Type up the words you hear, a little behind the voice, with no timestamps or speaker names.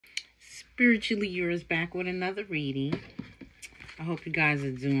Spiritually Yours back with another reading. I hope you guys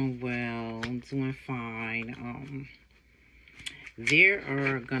are doing well, doing fine. There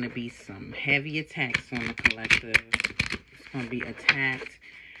are going to be some heavy attacks on the collective. It's going to be attacked.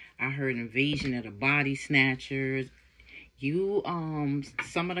 I heard invasion of the body snatchers.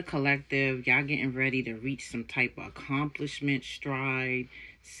 Some of the collective, y'all getting ready to reach some type of accomplishment, stride,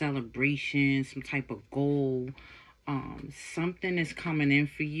 celebration, some type of goal. Something is coming in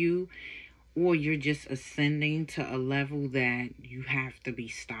for you, or you're just ascending to a level that you have to be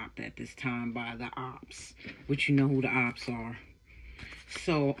stopped at this time by the ops, which you know who the ops are.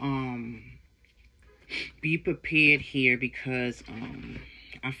 So, be prepared here because,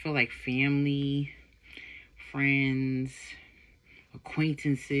 I feel like family, friends,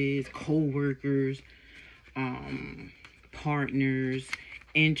 acquaintances, co-workers, partners,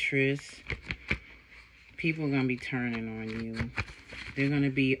 interests, people are going to be turning on you. They're going to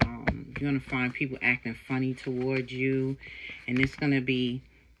be, you're going to find people acting funny towards you. And it's going to be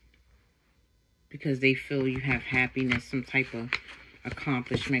because they feel you have happiness, some type of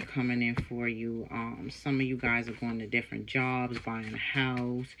accomplishment coming in for you. Some of you guys are going to different jobs, buying a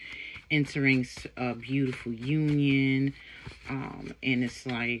house, entering a beautiful union. And it's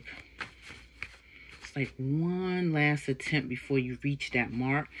like one last attempt before you reach that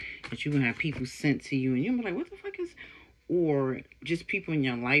mark that you're going to have people sent to you. And you're going to be like, what the fuck is... Or just people in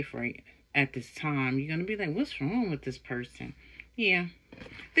your life right at this time. You're going to be like, what's wrong with this person? Yeah,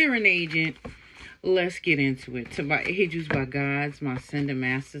 they're an agent. Let's get into it. To by angels, by gods, my ascended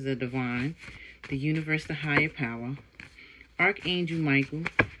masters of divine, the universe, the higher power, Archangel Michael,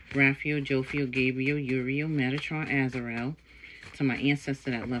 Raphael, Jophiel, Gabriel, Uriel, Metatron, Azrael, to my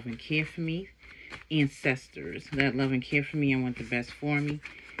ancestors that love and care for me, ancestors that love and care for me and want the best for me.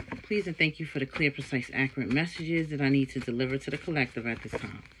 Please and thank you for the clear, precise, accurate messages that I need to deliver to the collective at this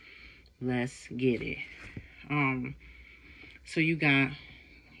time. Let's get it. So you got,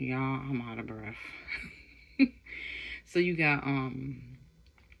 y'all, I'm out of breath. So you got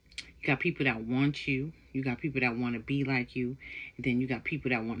people that want you. You got people that want to be like you. And then you got people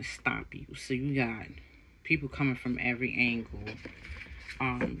that want to stop you. So you got people coming from every angle,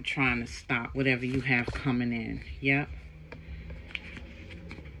 trying to stop whatever you have coming in. Yep.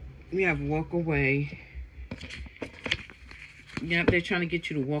 We have walk away. Yep, they're trying to get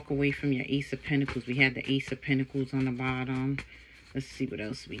you to walk away from your Ace of Pentacles. We had the Ace of Pentacles on the bottom. Let's see what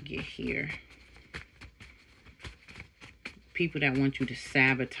else we get here. People that want you to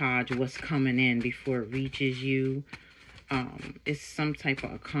sabotage what's coming in before it reaches you. It's some type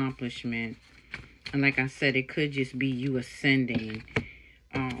of accomplishment. And like I said, it could just be you ascending.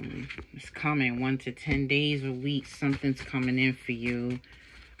 It's coming 1 to 10 days or weeks. Something's coming in for you.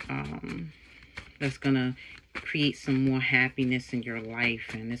 That's gonna create some more happiness in your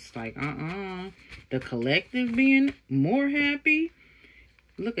life. And it's like, the collective being more happy.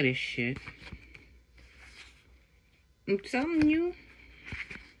 Look at this shit. I'm telling you,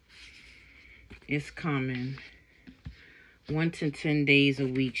 it's coming. 1 to 10 days or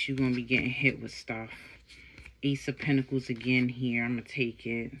weeks, you're gonna be getting hit with stuff. Ace of Pentacles again here. I'm gonna take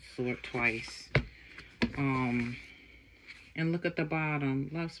it. Sword twice. And look at the bottom.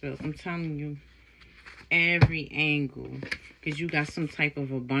 Love spells. I'm telling you, every angle. Because you got some type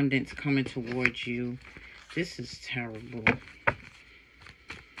of abundance coming towards you. This is terrible.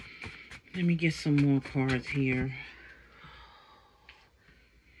 Let me get some more cards here.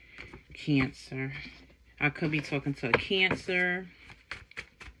 Cancer. I could be talking to a Cancer.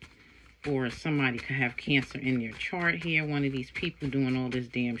 Or somebody could have Cancer in their chart here. One of these people doing all this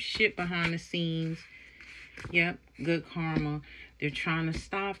damn shit behind the scenes. Yep, good karma. They're trying to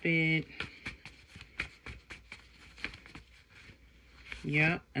stop it.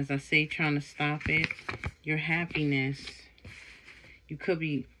 Yep, as I say, trying to stop it. Your happiness. You could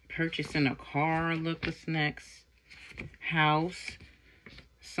be purchasing a car. Look what's next. House.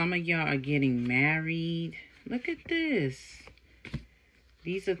 Some of y'all are getting married. Look at this.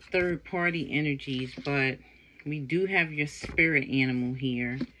 These are third-party energies, but we do have your spirit animal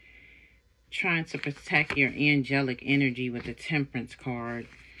here. Trying to protect your angelic energy with the Temperance card.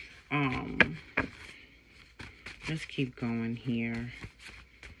 Let's keep going here.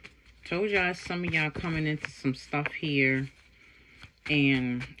 Told y'all some of y'all coming into some stuff here.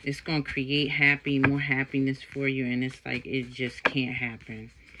 And it's going to create more happiness for you. And it's like, it just can't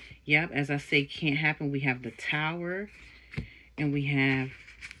happen. Yep, as I say, can't happen. We have the Tower. And we have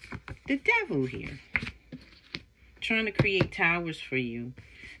the Devil here. Trying to create towers for you.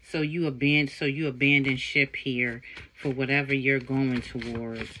 So you abandon ship here for whatever you're going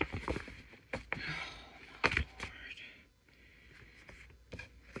towards. Oh, my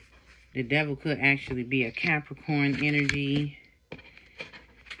Lord. The devil could actually be a Capricorn energy.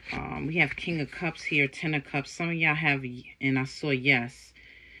 We have King of Cups here, Ten of Cups. Some of y'all have, and I saw yes,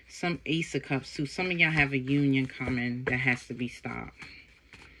 some Ace of Cups too. Some of y'all have a union coming that has to be stopped.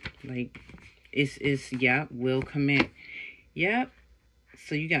 Like, yep, will commit. Yep.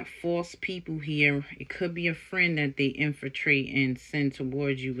 So you got false people here. It could be a friend that they infiltrate and send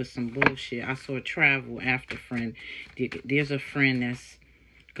towards you with some bullshit. I saw travel after friend. There's a friend that's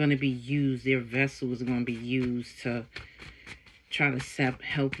going to be used. Their vessel is going to be used to try to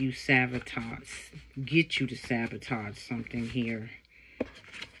help you sabotage. Get you to sabotage something here.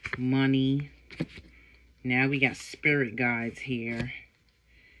 Money. Now we got spirit guides here.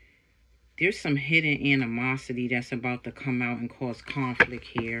 There's some hidden animosity that's about to come out and cause conflict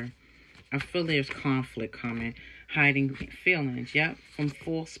here. I feel there's conflict coming. Hiding feelings, yep, from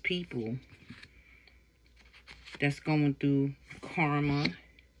false people that's going through karma.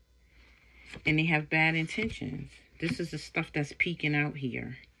 And they have bad intentions. This is the stuff that's peeking out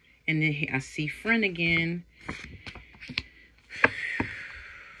here. And then I see friend again.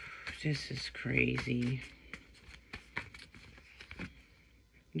 This is crazy.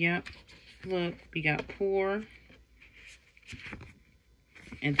 Yep. Look, we got poor.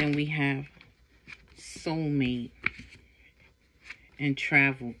 And then we have soulmate and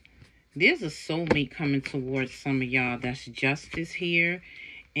travel. There's a soulmate coming towards some of y'all. That's justice here.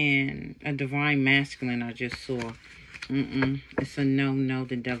 And a divine masculine I just saw. It's a no.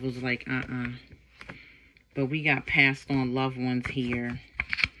 The devil's like, But we got passed on loved ones here.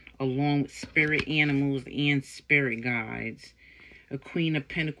 Along with spirit animals and spirit guides. A Queen of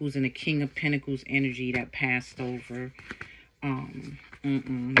Pentacles and a King of Pentacles energy that passed over.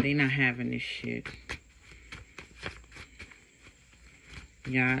 They not having this shit.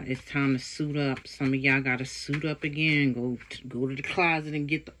 Yeah, it's time to suit up. Some of y'all gotta suit up again. Go to the closet and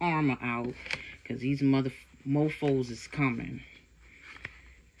get the armor out. Because these mofos is coming.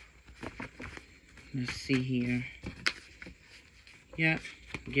 Let's see here. Yep.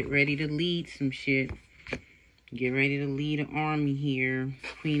 Get ready to lead some shit. Get ready to lead an army here.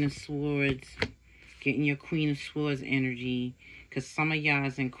 Queen of Swords. Getting your Queen of Swords energy. Because some of y'all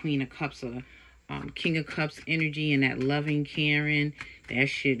is in Queen of Cups or King of Cups energy and that loving, caring. That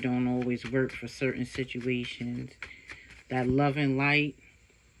shit don't always work for certain situations. That loving light.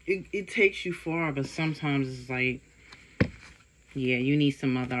 It takes you far, but sometimes it's like, yeah, you need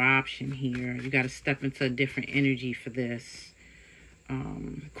some other option here. You got to step into a different energy for this.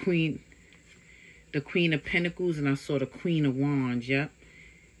 The Queen of Pentacles, and I saw the Queen of Wands, yep.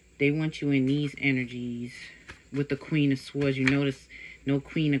 They want you in these energies with the Queen of Swords. You notice no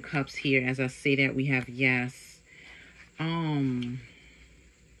Queen of Cups here. As I say that, we have yes. We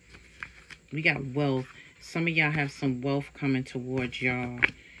got wealth. Some of y'all have some wealth coming towards y'all.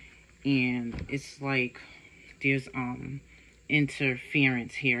 And it's like there's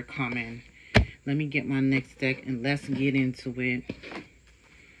interference here coming. Let me get my next deck and let's get into it.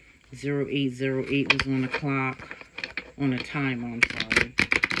 0808 was on the clock. On the timer, I'm sorry.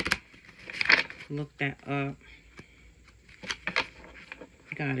 Look that up.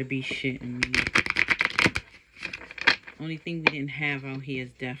 Gotta be shitting me. Only thing we didn't have out here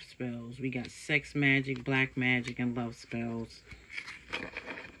is death spells. We got sex magic, black magic, and love spells.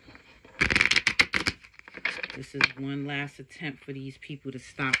 This is one last attempt for these people to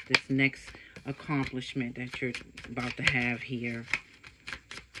stop this next accomplishment that you're about to have here.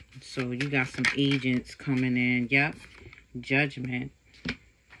 So you got some agents coming in. Yep. Judgment.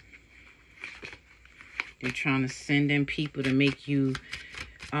 They're trying to send in people to make you,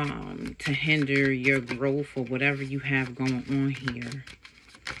 to hinder your growth or whatever you have going on here.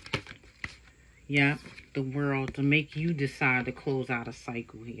 Yep. The world, to make you decide to close out a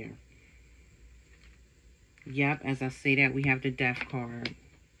cycle here. Yep. As I say that, we have the Death card.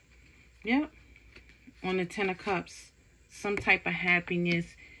 Yep. On the Ten of Cups, some type of happiness.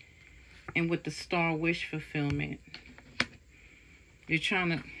 And with the Star Wish fulfillment. You're trying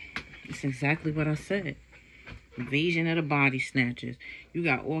to... It's exactly what I said. Invasion of the body snatchers. You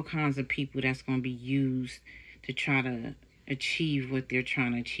got all kinds of people that's going to be used to try to achieve what they're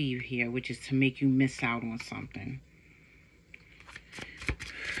trying to achieve here, which is to make you miss out on something.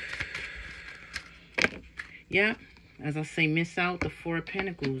 Yep. As I say, miss out. The Four of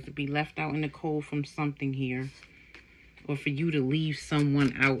Pentacles. To be left out in the cold from something here. Or for you to leave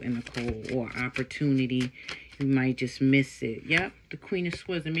someone out in the cold. Or opportunity. You might just miss it. Yep. The Queen of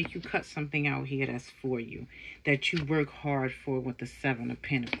Swords. To make you cut something out here that's for you. That you work hard for with the Seven of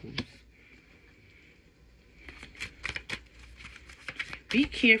Pentacles. Be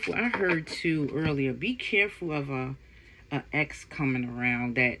careful. I heard too earlier. Be careful of a ex coming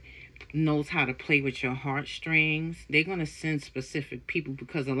around that knows how to play with your heartstrings. They're going to send specific people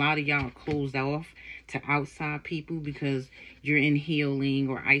because a lot of y'all are closed off to outside people because you're in healing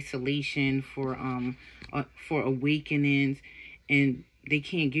or isolation for awakenings, and they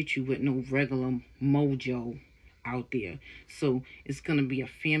can't get you with no regular mojo out there. So it's going to be a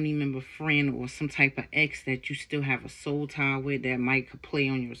family member, friend, or some type of ex that you still have a soul tie with that might could play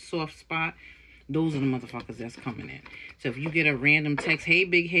on your soft spot. Those are the motherfuckers that's coming in. So if you get a random text, hey,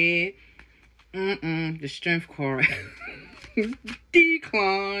 big head, the strength card,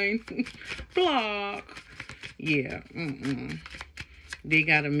 decline, block. Yeah, They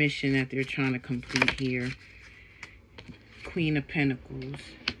got a mission that they're trying to complete here. Queen of Pentacles.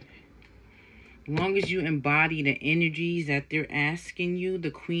 As long as you embody the energies that they're asking you,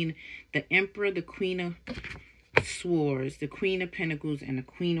 the Queen, the Emperor, the Queen of Swords, the Queen of Pentacles, and the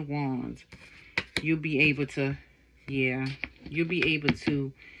Queen of Wands, you'll be able to, you'll be able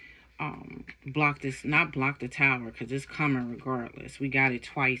to block this, not block the tower, because it's coming regardless. We got it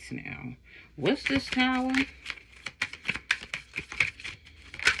twice now. What's this tower?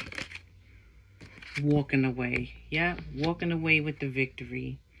 Walking away. Yeah, walking away with the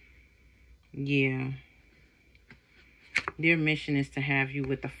victory. Yeah. Their mission is to have you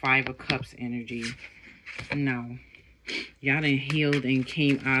with the Five of Cups energy. No. Y'all done healed and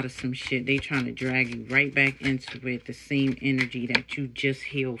came out of some shit. They trying to drag you right back into it. The same energy that you just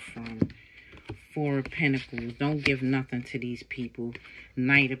healed from. Four of Pentacles. Don't give nothing to these people.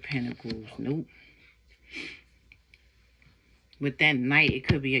 Knight of Pentacles. Nope. With that Knight, it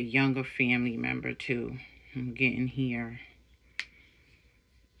could be a younger family member too. I'm getting here.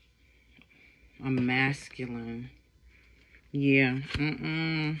 A masculine. Yeah.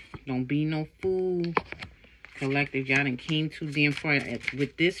 Don't be no fool. Collective, y'all done came too damn far.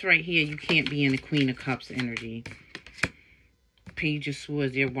 With this right here, you can't be in the Queen of Cups energy. Page of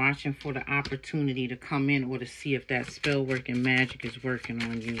Swords, they're watching for the opportunity to come in or to see if that spell work and magic is working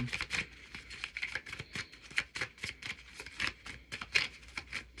on you.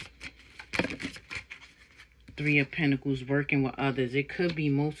 Three of Pentacles, working with others. It could be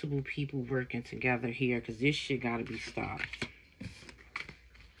multiple people working together here because this shit got to be stopped.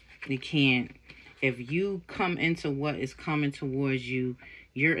 They can't. If you come into what is coming towards you,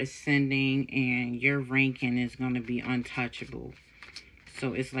 you're ascending and your ranking is going to be untouchable.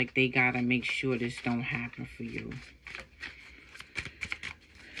 So it's like they got to make sure this don't happen for you.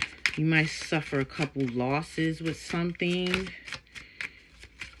 You might suffer a couple losses with something.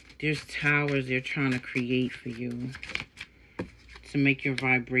 There's towers they're trying to create for you to make your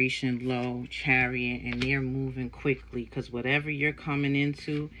vibration low, Chariot, and they're moving quickly because whatever you're coming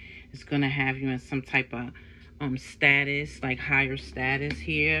into is going to have you in some type of status, like higher status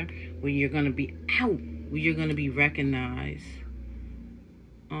here, where you're going to be out, where you're going to be recognized.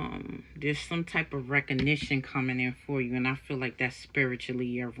 There's some type of recognition coming in for you, and I feel like that spiritually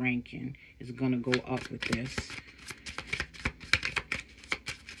your ranking is going to go up with this.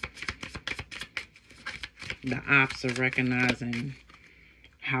 The ops are recognizing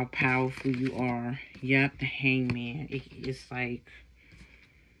how powerful you are. Yep, the Hangman. It's like,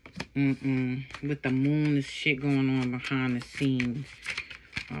 with the moon, there's shit going on behind the scenes.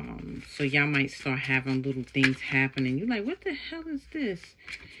 So y'all might start having little things happening. You're like, what the hell is this?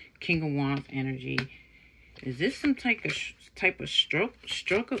 King of Wands energy. Is this some type of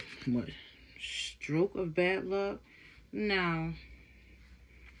stroke of bad luck? No.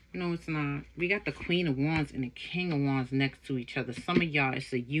 No, it's not. We got the Queen of Wands and the King of Wands next to each other. Some of y'all,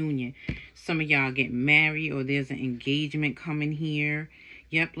 it's a union. Some of y'all get married or there's an engagement coming here.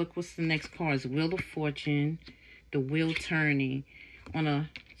 Yep, look what's the next card. It's Wheel of Fortune, the wheel turning on a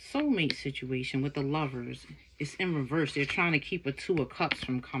soulmate situation with the lovers. It's in reverse. They're trying to keep a Two of Cups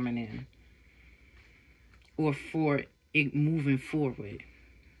from coming in or for it moving forward.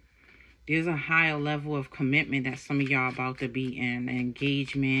 There's a higher level of commitment that some of y'all about to be in. An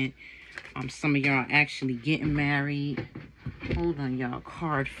engagement. Some of y'all actually getting married. Hold on, y'all.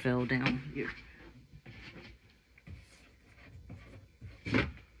 Card fell down here.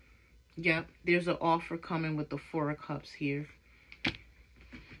 Yep, there's an offer coming with the Four of Cups here.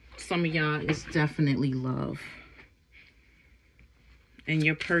 Some of y'all is definitely love. And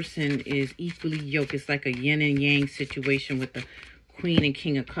your person is equally yoked. It's like a yin and yang situation with the Queen and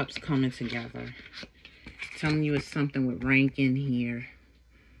King of Cups coming together. Telling you it's something with rank in here.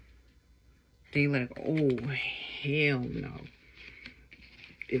 They like, oh, hell no.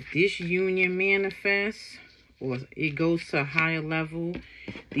 If this union manifests or it goes to a higher level,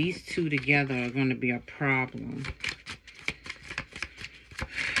 these two together are going to be a problem. Boy.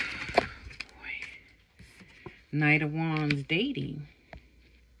 Knight of Wands dating.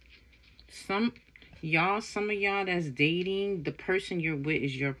 Some of y'all that's dating, the person you're with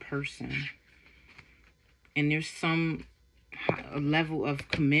is your person. And there's some level of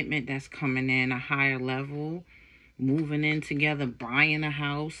commitment that's coming in, a higher level, moving in together, buying a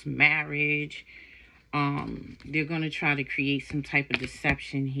house, marriage. They're going to try to create some type of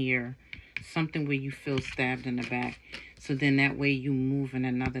deception here, something where you feel stabbed in the back. So then that way you move in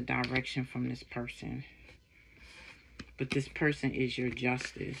another direction from this person. But this person is your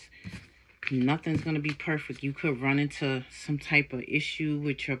justice. Nothing's going to be perfect. You could run into some type of issue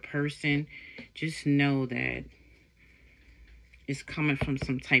with your person. Just know that it's coming from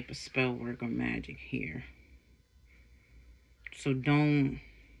some type of spell work or magic here. So don't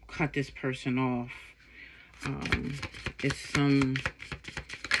cut this person off. It's some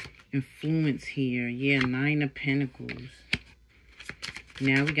influence here. Yeah, 9 of Pentacles.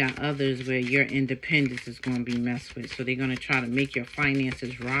 Now we got others where your independence is going to be messed with. So they're going to try to make your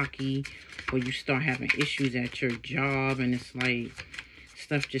finances rocky, or you start having issues at your job, and it's like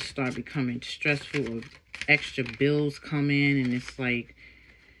stuff just start becoming stressful, or extra bills come in, and it's like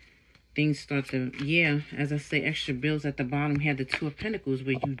things start to, yeah, as I say, extra bills at the bottom. We have the 2 of Pentacles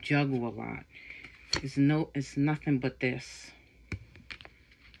where you juggle a lot. It's nothing but this.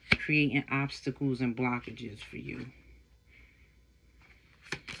 Creating obstacles and blockages for you.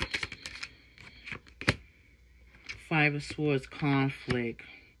 Five of Swords, conflict,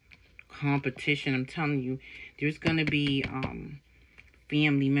 competition. I'm telling you, there's going to be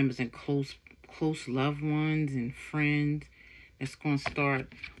family members and close loved ones and friends that's going to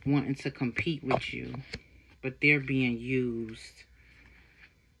start wanting to compete with you. But they're being used.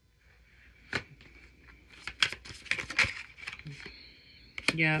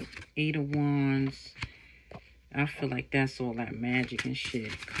 Yep, 8 of Wands. I feel like that's all that magic and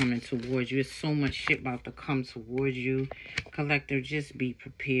shit coming towards you. There's so much shit about to come towards you. Collector, just be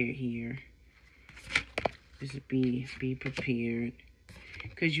prepared here. Just be prepared.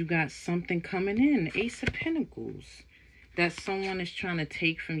 Because you got something coming in. Ace of Pentacles. That someone is trying to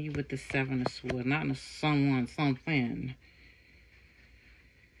take from you with the 7 of Swords. Not a someone, something.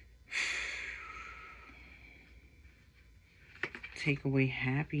 Take away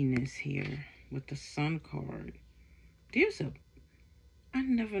happiness here with the Sun card. I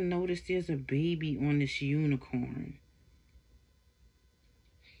never noticed there's a baby on this unicorn.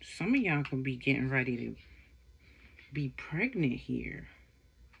 Some of y'all could be getting ready to be pregnant here.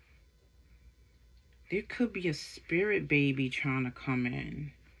 There could be a spirit baby trying to come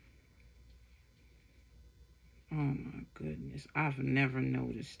in. Oh my goodness. I've never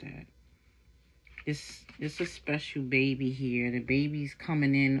noticed that. It's a special baby here. The baby's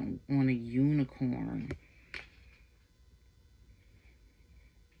coming in on a unicorn.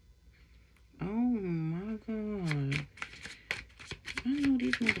 Oh my God. I know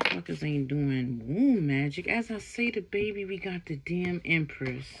these motherfuckers ain't doing womb magic. As I say, the baby, we got the damn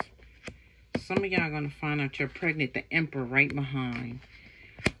Empress. Some of y'all gonna find out you're pregnant. The Emperor right behind.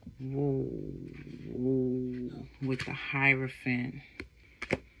 Whoa. Whoa. With the Hierophant.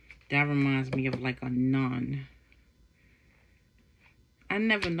 That reminds me of like a nun. I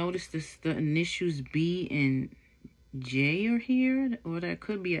never noticed this. The initials B and J are here. Or that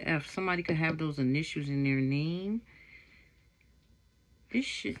could be an F. Somebody could have those initials in their name.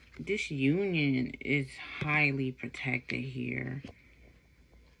 This union is highly protected here.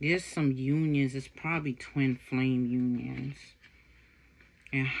 There's some unions. It's probably twin flame unions.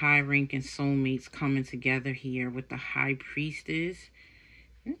 And high rank and soulmates coming together here with the High Priestess.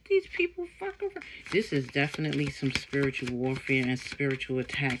 These people fuck around. This is definitely some spiritual warfare and spiritual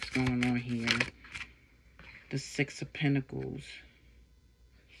attacks going on here. The 6 of Pentacles.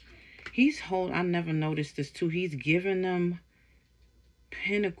 I never noticed this too. He's giving them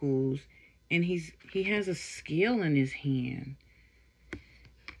pentacles, and he has a scale in his hand.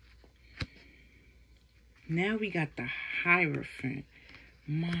 Now we got the Hierophant.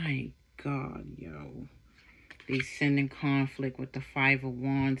 My God, yo. They sending conflict with the 5 of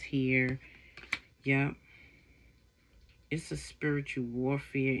Wands here. Yep. It's a spiritual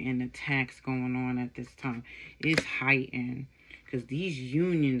warfare and attacks going on at this time. It's heightened. Because these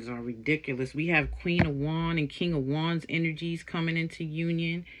unions are ridiculous. We have Queen of Wands and King of Wands energies coming into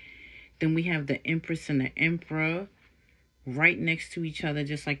union. Then we have the Empress and the Emperor right next to each other,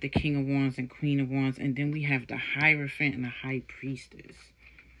 just like the King of Wands and Queen of Wands. And then we have the Hierophant and the High Priestess.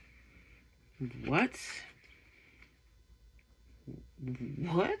 What?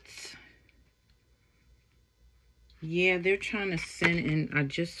 What? Yeah, they're trying to send in. I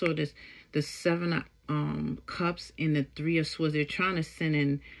just saw this. The 7 of Cups and the 3 of Swords. They're trying to send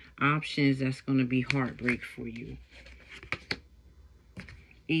in options that's going to be heartbreak for you.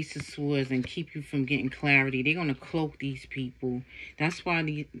 Ace of Swords and keep you from getting clarity. They're going to cloak these people. That's why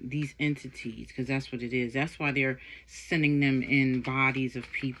these entities, because that's what it is. That's why they're sending them in bodies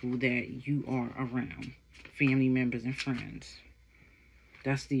of people that you are around. Family members and friends.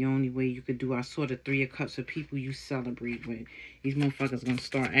 That's the only way you could do. I saw the Three of Cups of people you celebrate with. These motherfuckers going to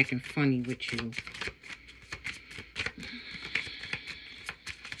start acting funny with you.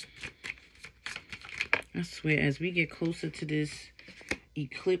 I swear, as we get closer to this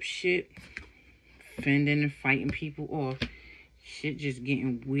eclipse shit, fending and fighting people off, shit just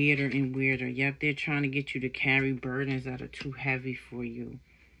getting weirder and weirder. Yep, they're trying to get you to carry burdens that are too heavy for you.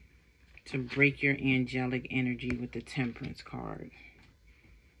 To break your angelic energy with the Temperance card.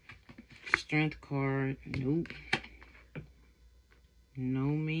 Strength card. Nope. No,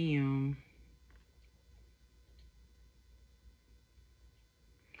 ma'am.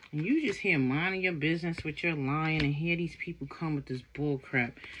 And you just here minding your business with your lying, and hear these people come with this bull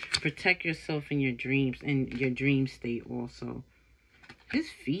crap. Protect yourself in your dreams and your dream state also. His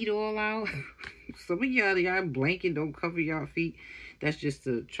feet all out. Some of y'all blanket, don't cover y'all feet. That's just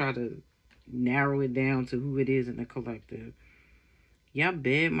to try to narrow it down to who it is in the collective. Y'all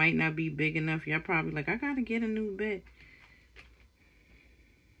bed might not be big enough. Y'all probably like, I gotta get a new bed.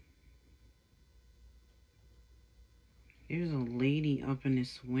 There's a lady up in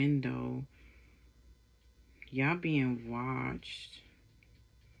this window. Y'all being watched.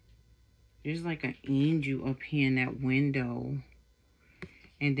 There's like an angel up here in that window.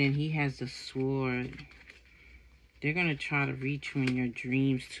 And then he has the sword. They're going to try to reach you in your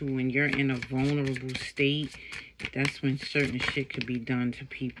dreams too. When you're in a vulnerable state, that's when certain shit could be done to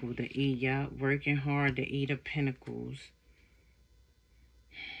people. The Eight, yeah, working hard, the Eight of Pentacles.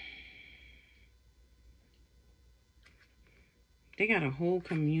 They got a whole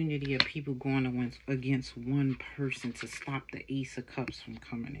community of people going against one person to stop the Ace of Cups from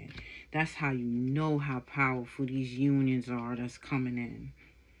coming in. That's how you know how powerful these unions are that's coming in.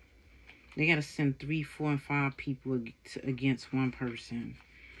 They got to send 3, 4, and 5 people against one person.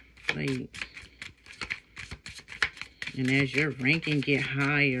 Like, and as your ranking get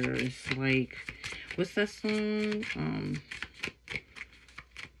higher, it's like, what's that song?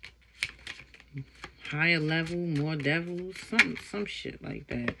 Higher level, more devils, some shit like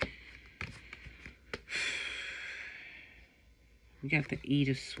that. We got the Eight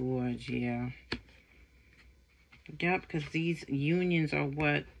of Swords, yeah. Yep, because these unions are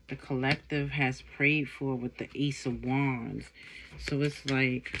what the collective has prayed for with the Ace of Wands. So it's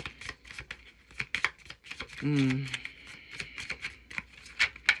like,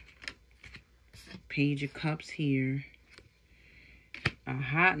 Page of Cups here. A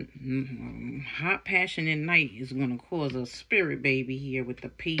hot passionate night is going to cause a spirit baby here with the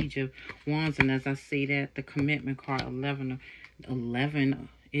Page of Wands. And as I say that, the commitment card, 11,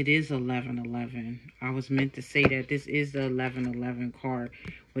 it is 1111. I was meant to say that this is the 1111 card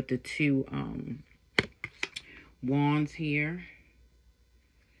with the 2 wands here.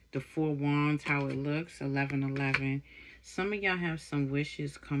 The 4 wands, how it looks, 1111. Some of y'all have some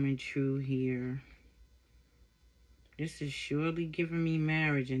wishes coming true here. This is surely giving me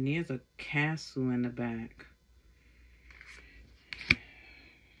marriage, and there's a castle in the back.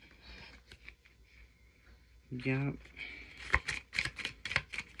 Yup.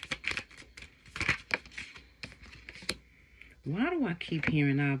 Why do I keep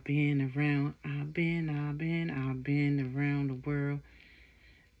hearing I've been around? I've been around the world.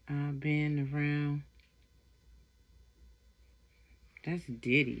 I've been around. That's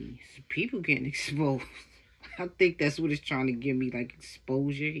Diddy. People getting exposed. I think that's what it's trying to give me, like,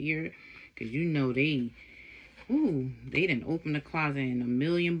 exposure here. Because you know they didn't open the closet and a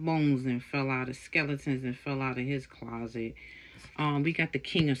million bones and fell out of skeletons and fell out of his closet. We got the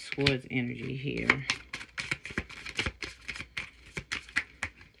King of Swords energy here.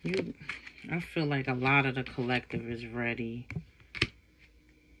 I feel like a lot of the collective is ready.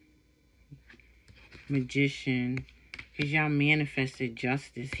 Magician. Because y'all manifested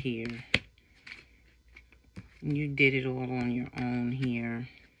justice here. You did it all on your own here.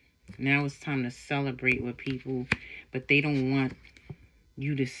 Now it's time to celebrate with people, but they don't want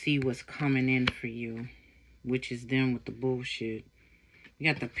you to see what's coming in for you, which is them with the bullshit.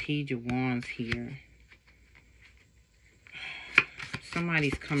 You got the Page of Wands here.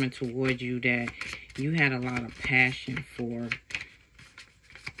 Somebody's coming towards you that you had a lot of passion for.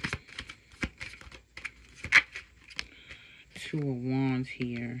 Two of Wands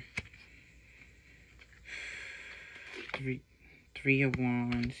here. Three of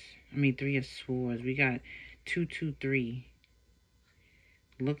Wands. Three of Swords. We got 2, 2, 3.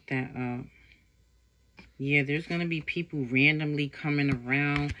 Look that up. Yeah, there's going to be people randomly coming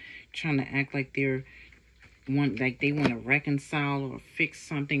around trying to act like they want to reconcile or fix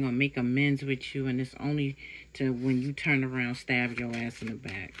something or make amends with you, and it's only to when you turn around stab your ass in the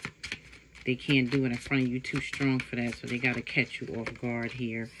back. They can't do it in front of you, too strong for that, so they got to catch you off guard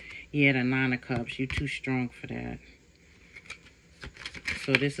here. Yeah, the Nine of Cups, you too strong for that.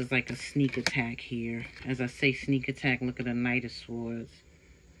 So this is like a sneak attack here. As I say sneak attack, look at the Knight of Swords.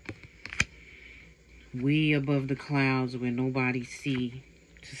 Way above the clouds where nobody see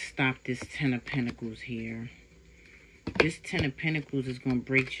to stop this Ten of Pentacles here. This Ten of Pentacles is going to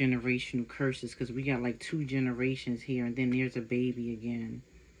break generational curses because we got like 2 generations here, and then there's a baby again.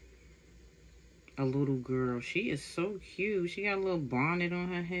 A little girl. She is so cute. She got a little bonnet on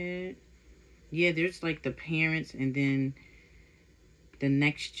her head. Yeah, there's like the parents and then the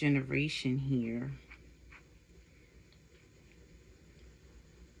next generation here.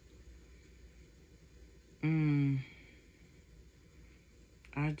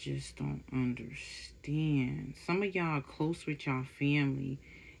 I just don't understand. Some of y'all are close with y'all family,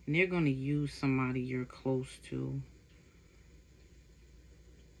 and they're going to use somebody you're close to.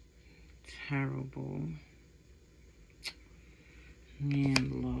 Terrible.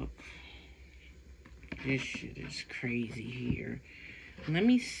 Man, look. This shit is crazy here. Let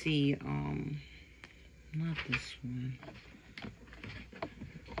me see, not this one.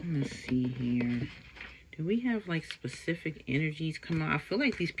 Let me see here. Do we have like specific energies come out? I feel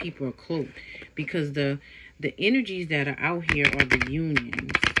like these people are cloaked because the energies that are out here are the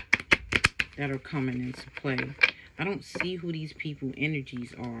unions that are coming into play. I don't see who these people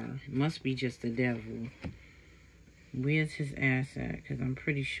energies are. It must be just the devil. Where's his ass at? Because I'm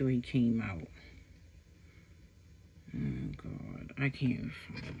pretty sure he came out. Oh God, I can't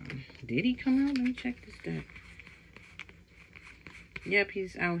find him. Did he come out? Let me check this deck. Yep,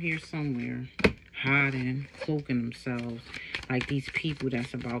 he's out here somewhere. Hiding, cloaking themselves like these people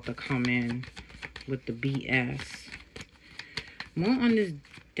that's about to come in with the BS. More on this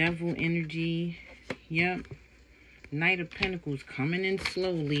devil energy. Yep. Knight of Pentacles coming in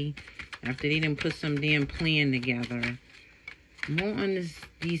slowly after they didn't put some damn plan together. More on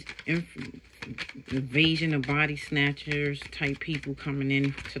these invasion of body snatchers type people coming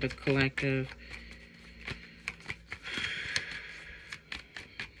in to the collective.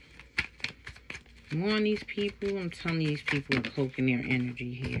 More on these people. I'm telling you, these people are cloaking their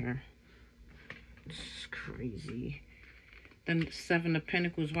energy here. It's crazy. The Seven of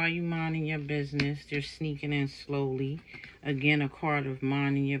Pentacles, while you minding your business, they're sneaking in slowly. Again, a card of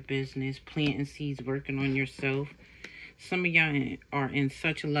minding your business, planting seeds, working on yourself. Some of y'all are in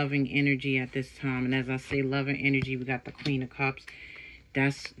such loving energy at this time. And as I say loving energy, we got the Queen of Cups.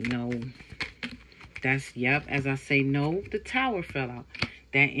 That's no. That's, yep. As I say no, the Tower fell out.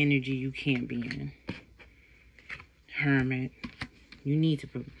 That energy you can't be in. Hermit. You need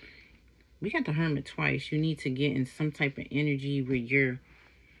to... We got the Hermit twice. You need to get in some type of energy where you're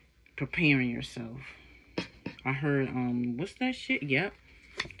preparing yourself. I heard, what's that shit? Yep.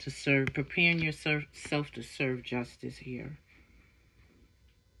 To serve, preparing yourself to serve justice here.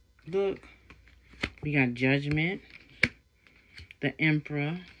 Look. We got Judgment. The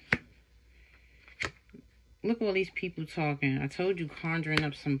Emperor. Look at all these people talking. I told you conjuring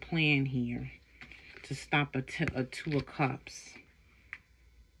up some plan here to stop a Two of Cups.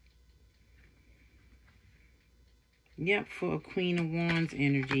 Yep, for a Queen of Wands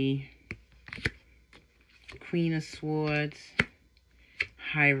energy. Queen of Swords.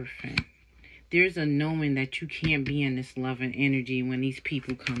 Hierophant. There's a knowing that you can't be in this loving energy when these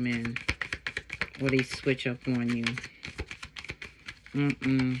people come in. Or they switch up on you.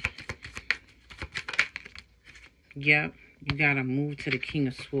 Yep, you gotta move to the King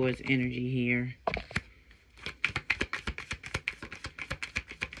of Swords energy here.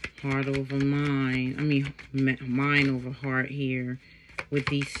 Heart over mind. I mean, mind over heart here with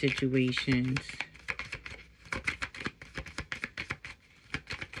these situations.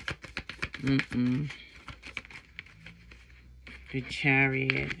 The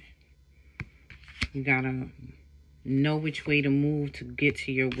Chariot. You gotta know which way to move to get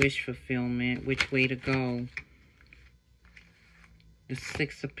to your wish fulfillment. Which way to go. The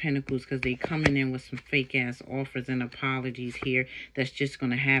Six of Pentacles, because they coming in with some fake ass offers and apologies here that's just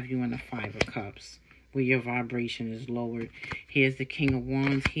going to have you in the Five of Cups where your vibration is lowered. Here's the King of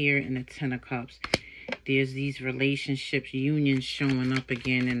Wands here and the Ten of Cups. There's these relationships, unions showing up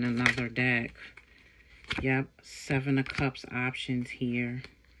again in another deck. Yep, Seven of Cups options here.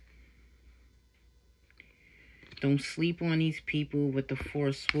 Don't sleep on these people with the Four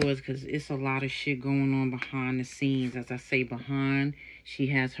of Swords because it's a lot of shit going on behind the scenes. As I say, behind, she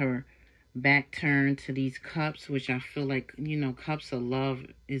has her back turn to these cups, which I feel like, you know, cups of love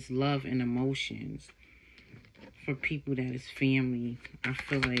is love and emotions. For people that is family, I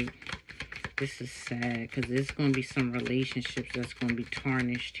feel like this is sad because there's going to be some relationships that's going to be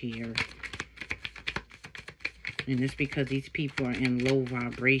tarnished here. And it's because these people are in low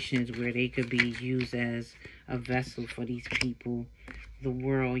vibrations where they could be used as a vessel for these people. The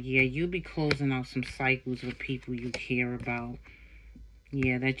world, yeah, you'll be closing out some cycles with people you care about.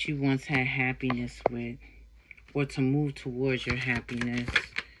 Yeah, that you once had happiness with. Or to move towards your happiness.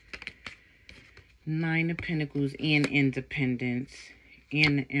 Nine of Pentacles and Independence.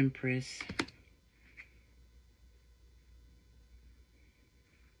 And the Empress.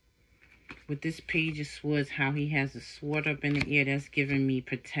 With this Page of Swords, how he has a sword up in the air, that's giving me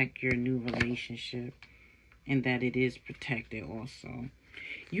protect your new relationship. And that it is protected also.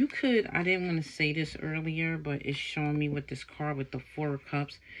 You could, I didn't want to say this earlier, but it's showing me with this card with the Four of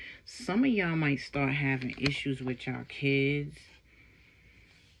Cups. Some of y'all might start having issues with y'all kids.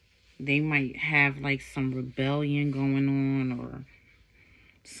 They might have like some rebellion going on or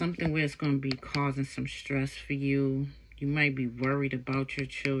something where it's going to be causing some stress for you. You might be worried about your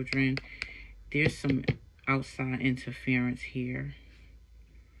children. There's some outside interference here.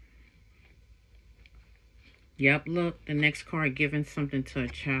 Yep, look, the next card, giving something to a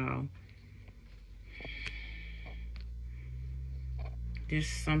child. There's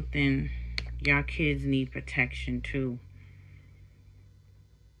something, y'all kids need protection too.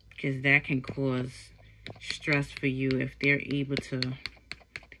 Because that can cause stress for you if they're able to.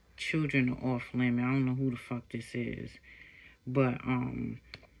 Children are off limit. I don't know who the fuck this is. But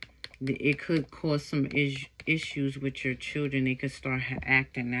it could cause some issues with your children. They could start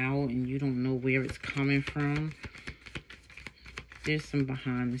acting out and you don't know where it's coming from. There's some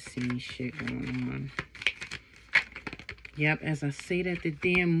behind the scenes shit going on. Yep, as I say that, the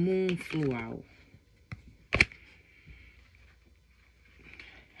damn moon flew out.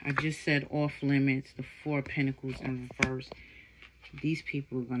 I just said off limits, the Four of Pentacles in reverse. These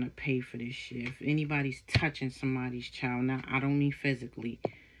people are going to pay for this shit. If anybody's touching somebody's child, now I don't mean physically,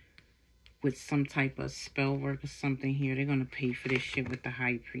 with some type of spell work or something here, they're going to pay for this shit with the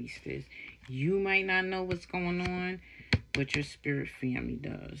High Priestess. You might not know what's going on, but your spirit family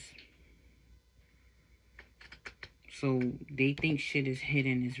does. So they think shit is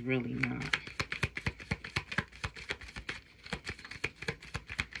hidden, it's really not.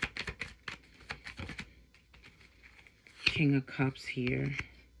 King of Cups here.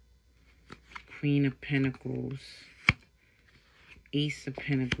 Queen of Pentacles. Ace of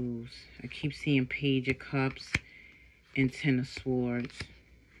Pentacles. I keep seeing Page of Cups and Ten of Swords.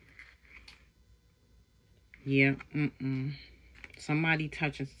 Yeah, Somebody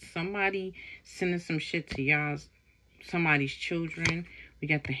touching, somebody sending some shit to y'all, somebody's children. We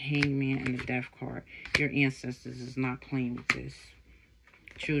got the Hangman and the Death card. Your ancestors is not playing with this.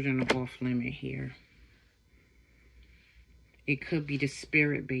 Children are off limit here. It could be the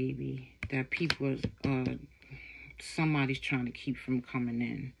spirit baby that people, somebody's trying to keep from coming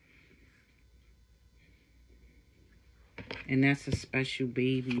in. And that's a special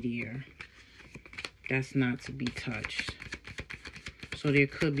baby there. That's not to be touched. So there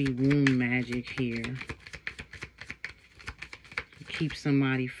could be womb magic here. Keep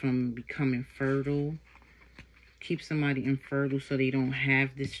somebody from becoming fertile. Keep somebody infertile so they don't have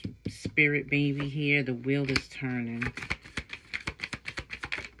this spirit baby here. The wheel is turning.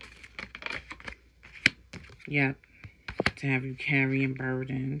 Yep. To have you carrying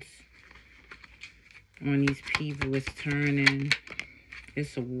burdens. On these people, it's turning.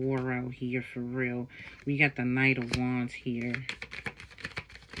 It's a war out here for real. We got the Knight of Wands here.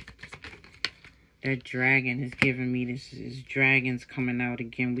 That dragon is giving me this. Dragons coming out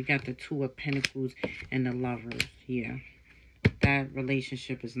again. We got the Two of Pentacles and the Lovers. Yeah. That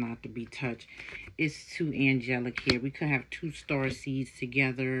relationship is not to be touched. It's too angelic here. We could have two star seeds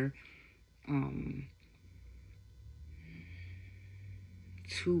together.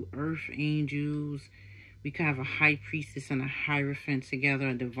 Two earth angels. We could have a High Priestess and a Hierophant together.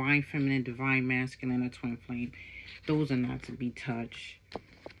 A Divine Feminine, Divine Masculine, a Twin Flame. Those are not to be touched.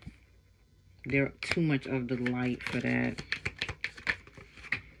 They're too much of the light for that.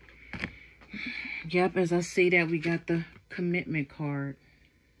 Yep, as I say that, we got the Commitment card.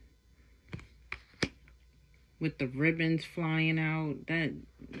 With the ribbons flying out. That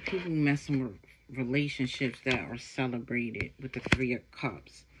people messing with relationships that are celebrated with the Three of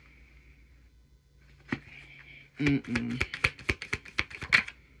Cups.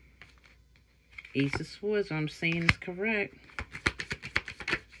 Ace of Swords, I'm saying is correct.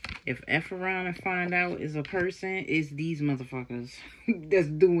 If F around and find out is a person, it's these motherfuckers that's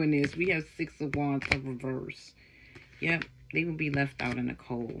doing this. We have 6 of Wands of reverse. Yep, they will be left out in the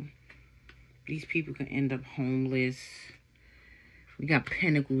cold. These people can end up homeless. We got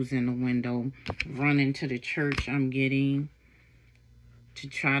Pentacles in the window. Running to the church, I'm getting. To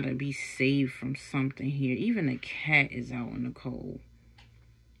try to be saved from something here. Even a cat is out in the cold.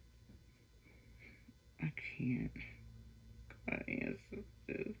 I can't. God answer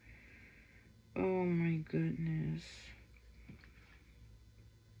this. Oh my goodness.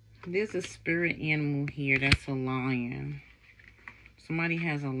 There's a spirit animal here. That's a lion. Somebody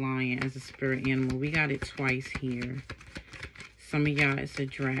has a lion as a spirit animal. We got it twice here. Some of y'all, it's a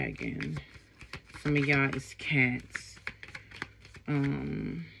dragon. Some of y'all, it's cats.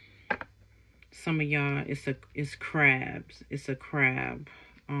 Some of y'all, it's crabs. It's a crab.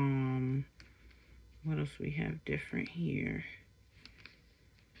 What else we have different here?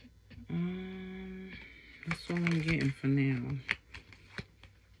 That's all I'm getting for now.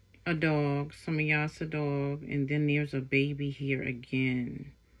 A dog. Some of y'all, it's a dog. And then there's a baby here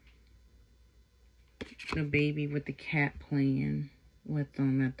again. The baby with the cat playing with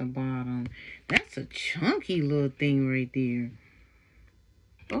them at the bottom. That's a chunky little thing right there.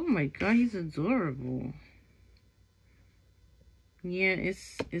 Oh my God, he's adorable. Yeah,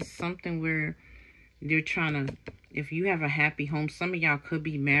 it's something where they're trying to, if you have a happy home, some of y'all could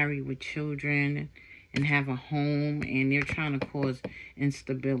be married with children and have a home, and they're trying to cause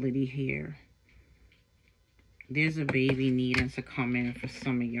instability here. There's a baby needing to come in for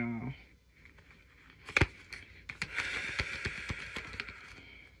some of y'all.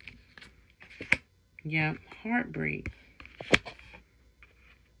 Yep, heartbreak.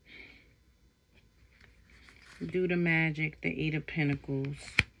 Do the magic, the 8 of Pentacles.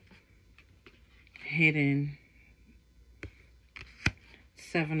 Hidden.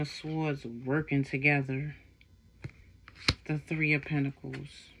 7 of Swords working together. The 3 of Pentacles.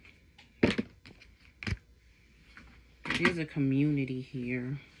 There's a community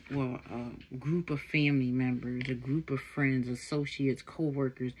here. Well, a group of family members, a group of friends, associates,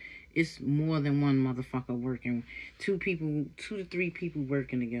 co-workers. It's more than one motherfucker working. 2 to 3 people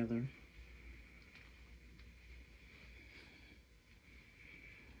working together.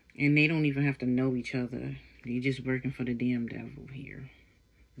 And they don't even have to know each other. They're just working for the damn devil here.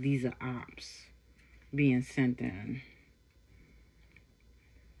 These are ops being sent in.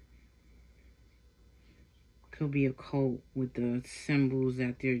 Could be a cult with the symbols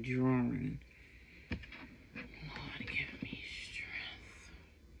that they're drawing. Lord, give me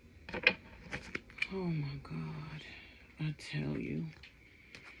strength. Oh my God. I tell you.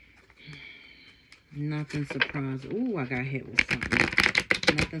 Nothing surprises. Ooh, I got hit with something.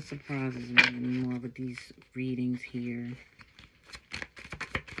 Nothing surprises me anymore with these readings here.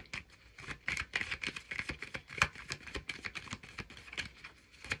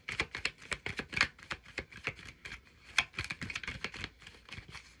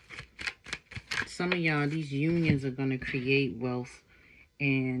 Some of y'all, these unions are going to create wealth,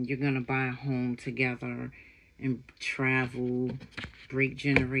 and you're going to buy a home together and travel, break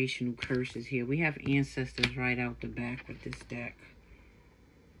generational curses here. We have ancestors right out the back with this deck.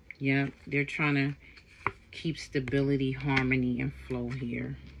 Yep, they're trying to keep stability, harmony, and flow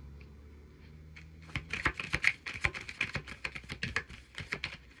here.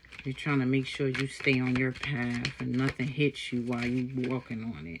 You're trying to make sure you stay on your path and nothing hits you while you're walking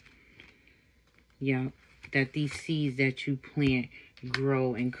on it. Yep, that these seeds that you plant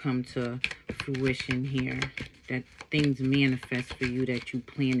grow and come to fruition here. That things manifest for you that you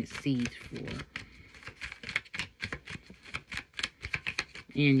planted seeds for.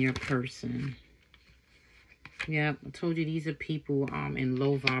 In your person. Yep, I told you these are people in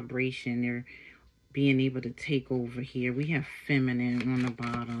low vibration. They're being able to take over here. We have feminine on the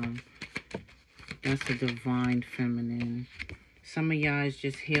bottom. That's a divine feminine. Some of y'all is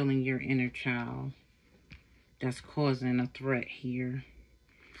just healing your inner child. That's causing a threat here.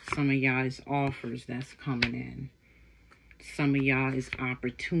 Some of y'all is offers that's coming in. Some of y'all is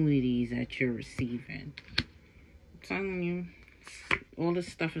opportunities that you're receiving. I'm telling you, all this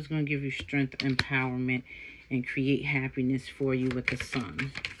stuff is going to give you strength, empowerment, and create happiness for you with the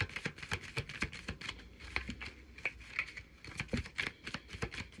sun.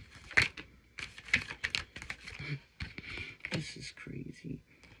 This is crazy.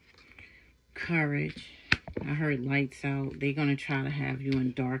 Courage. I heard lights out. They're going to try to have you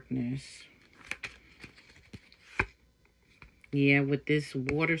in darkness. Yeah, with this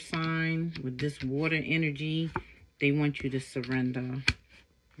water sign, with this water energy, they want you to surrender.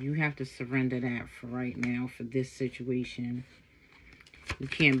 You have to surrender that for right now, for this situation. You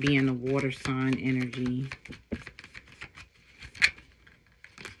can't be in a water sign energy.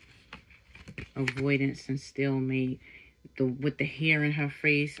 Avoidance and stalemate. With the hair in her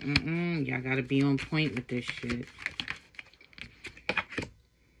face. Y'all gotta be on point with this shit.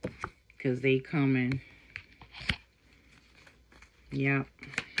 Because they coming. Yep.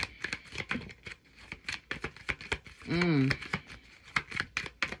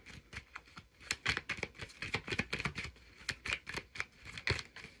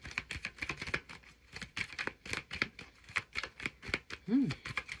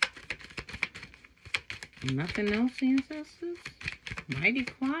 Nothing else, ancestors? Mighty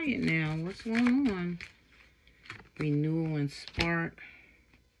quiet now. What's going on? Renewal and spark.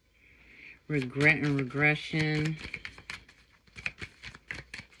 Regret and regression.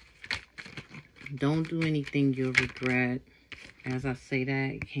 Don't do anything you'll regret. As I say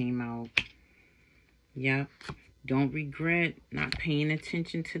that, it came out. Yep. Don't regret not paying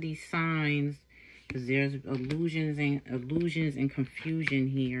attention to these signs. Because there's illusions and confusion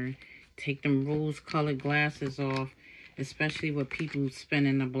here. Take them rose-colored glasses off. Especially with people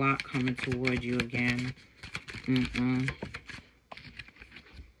spinning the block coming toward you again.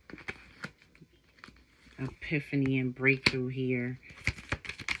 Epiphany and breakthrough here.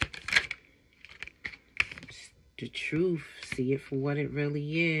 The truth. See it for what it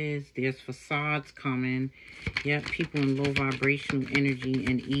really is. There's facades coming. Yep, people in low vibrational energy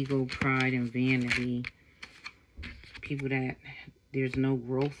and ego, pride, and vanity. People that there's no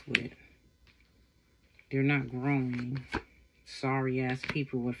growth with. They're not growing. Sorry ass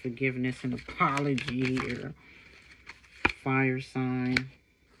people with forgiveness and apology or fire sign.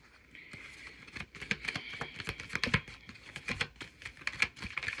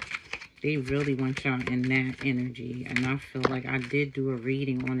 They really want y'all in that energy. And I feel like I did do a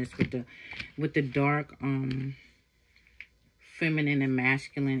reading on this with the dark feminine and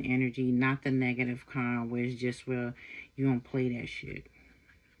masculine energy, not the negative kind where it's just where you don't play that shit.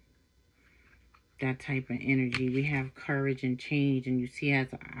 That type of energy. We have courage and change, and you see as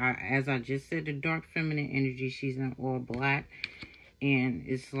I just said, the dark feminine energy, she's in all black, and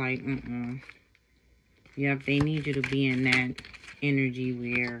it's like yep, they need you to be in that energy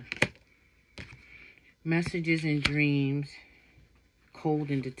where messages and dreams, cold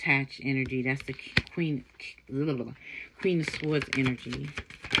and detached energy. That's the Queen of Swords energy.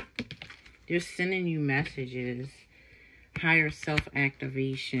 They're sending you messages. Higher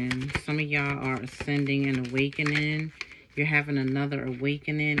self-activation. Some of y'all are ascending and awakening. You're having another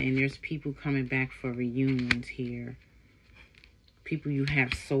awakening, and there's people coming back for reunions here. People you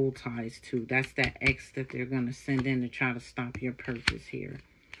have soul ties to. That's that ex that they're going to send in to try to stop your purpose here.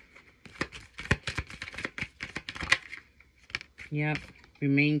 Yep.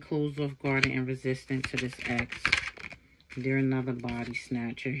 Remain closed off guard and resistant to this ex. They're another body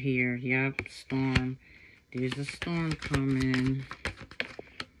snatcher here. Yep. Storm. There's a storm coming.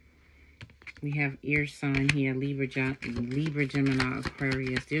 We have ear sign here. Libra, Gemini,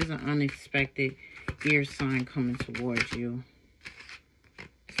 Aquarius. There's an unexpected ear sign coming towards you.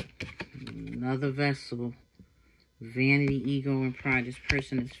 Another vessel. Vanity, ego, and pride. This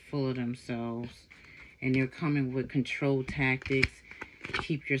person is full of themselves. And they're coming with control tactics.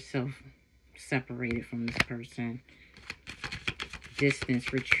 Keep yourself separated from this person.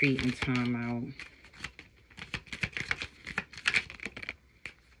 Distance, retreat, and time out.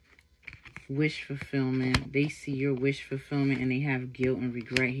 Wish fulfillment. They see your wish fulfillment and they have guilt and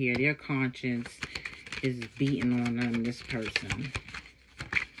regret here. Their conscience is beating on them, this person.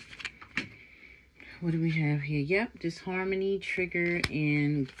 What do we have here? Yep, disharmony, trigger,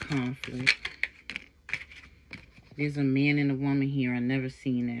 and conflict. There's a man and a woman here. I never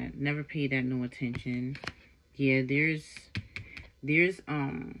seen that. Never paid that no attention. Yeah, there's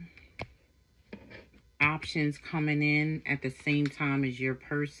options coming in at the same time as your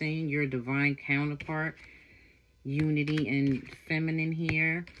person, your divine counterpart. Unity and feminine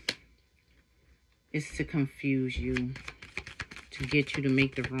here is to confuse you, to get you to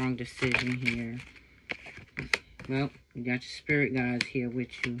make the wrong decision here. Well, you got your spirit guides here with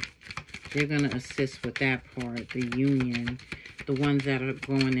you. They're going to assist with that part, the union, the ones that are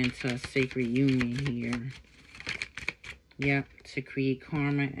going into a sacred union here. Yep, to create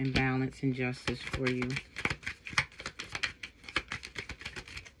karma and balance and justice for you.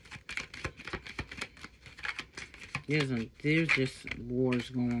 There's just wars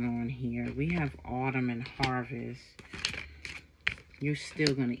going on here. We have autumn and harvest. You're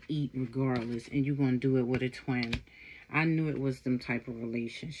still going to eat regardless, and you're going to do it with a twin. I knew it was them type of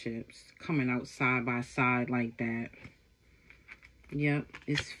relationships coming out side by side like that. Yep,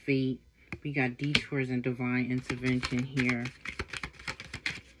 it's fate. We got detours and divine intervention here.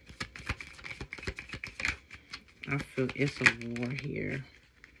 I feel it's a war here.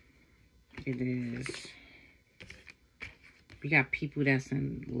 It is. We got people that's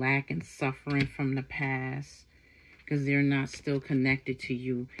in lack and suffering from the past because they're not still connected to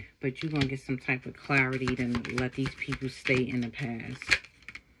you. But you're going to get some type of clarity to let these people stay in the past.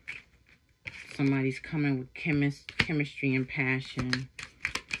 Somebody's coming with chemistry and passion.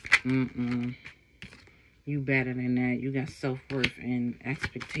 You better than that. You got self-worth and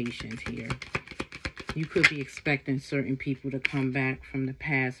expectations here. You could be expecting certain people to come back from the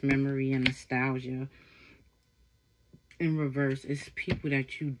past, memory and nostalgia. In reverse, it's people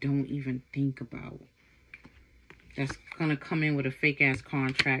that you don't even think about. That's going to come in with a fake-ass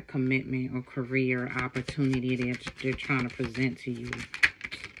contract, commitment, or career opportunity that they're trying to present to you.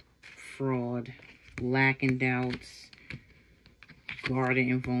 Fraud, lacking doubts, guarded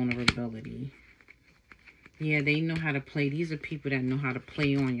and vulnerability. Yeah, they know how to play. These are people that know how to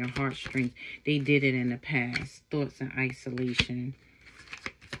play on your heartstrings. They did it in the past. Thoughts and isolation.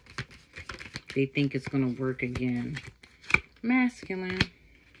 They think it's going to work again. Masculine.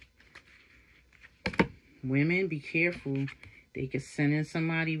 Women, be careful. They could send in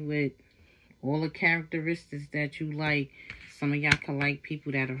somebody with all the characteristics that you like. Some of y'all could like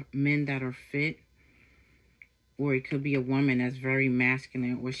people that are men that are fit. Or it could be a woman that's very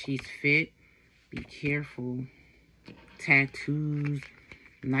masculine or she's fit. Be careful. Tattoos,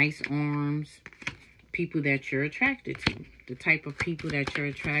 nice arms, people that you're attracted to. The type of people that you're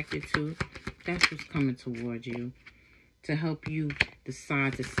attracted to, that's what's coming towards you. To help you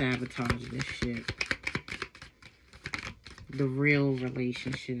decide to sabotage this shit. The real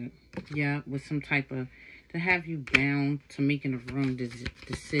relationship. Yeah, with some type of, to have you bound to making the wrong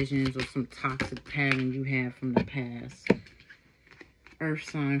decisions or some toxic pattern you have from the past. Earth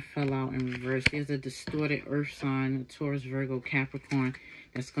sign fell out in reverse. There's a distorted earth sign, a Taurus, Virgo, Capricorn,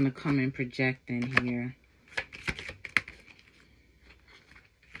 that's going to come and project in here.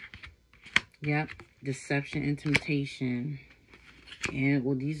 Yep, deception and temptation. And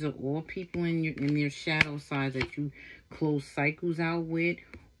well, these are all people in their shadow sides that you close cycles out with,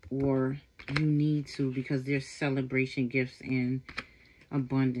 or you need to, because there's celebration gifts and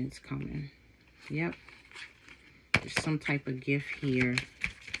abundance coming. Yep. There's some type of gift here.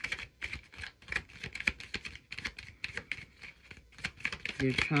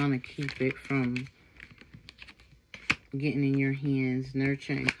 They're trying to keep it from getting in your hands.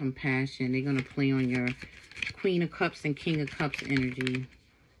 Nurture and compassion. They're going to play on your Queen of Cups and King of Cups energy.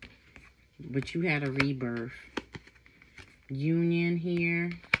 But you had a rebirth. Union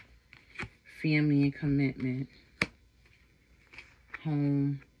here. Family and commitment.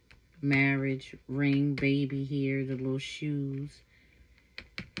 Home. Marriage, ring, baby here, the little shoes.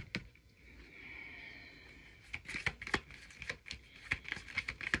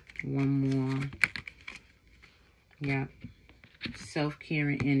 One more. Yep. Self-care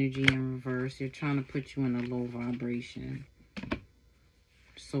and energy in reverse. They're trying to put you in a low vibration.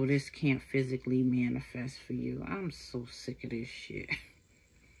 So this can't physically manifest for you. I'm so sick of this shit.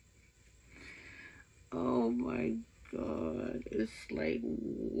 Oh my God, it's like,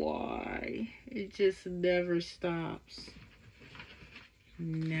 why? It just never stops.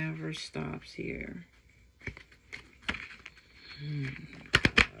 Never stops here.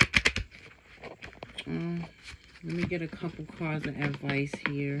 Let me get a couple cards of advice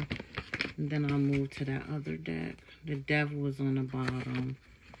here. And then I'll move to that other deck. The Devil is on the bottom.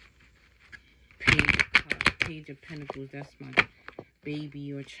 Page of Pentacles, that's my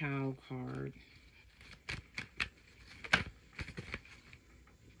baby or child card.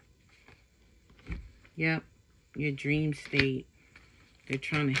 Yep, your dream state. They're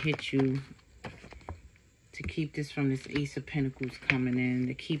trying to hit you to keep this from this Ace of Pentacles coming in.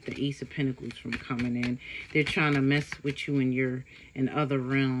 To keep the Ace of Pentacles from coming in. They're trying to mess with you in other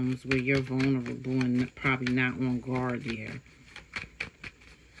realms where you're vulnerable and probably not on guard there.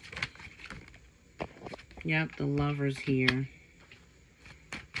 Yep, the Lover's here.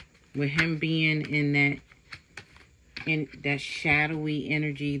 With him being in that shadowy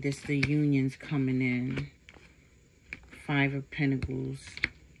energy, that's the Union's coming in. Five of Pentacles.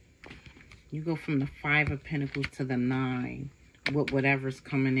 You go from the Five of Pentacles to the Nine with whatever's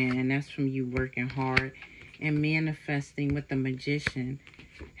coming in. And that's from you working hard and manifesting with the Magician.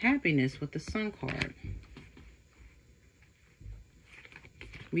 Happiness with the Sun card.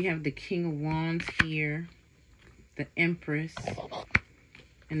 We have the King of Wands here. The Empress.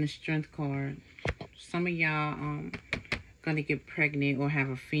 And the Strength card. Some of y'all gonna get pregnant or have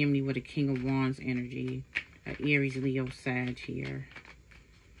a family with a King of Wands energy. An Aries, Leo, Sag here.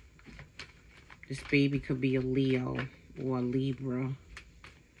 This baby could be a Leo or a Libra.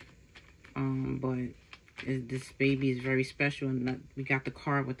 But This baby is very special, and we got the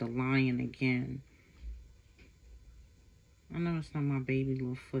card with the lion again. I know it's not my baby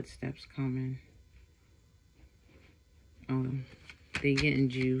little footsteps coming. Oh, they getting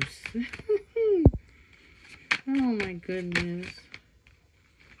juice. Oh my goodness.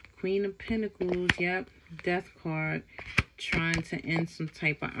 Queen of Pentacles, yep. Death card. Trying to end some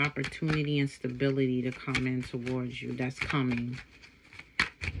type of opportunity and stability to come in towards you. That's coming.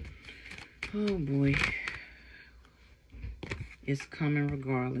 Oh boy. It's coming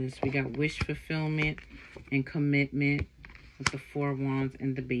regardless. We got wish fulfillment and commitment with the 4 wands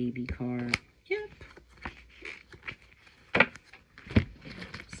and the baby card. Yep.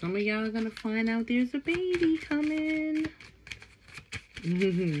 Some of y'all are going to find out there's a baby coming.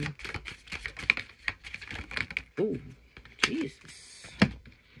 Oh, Jesus.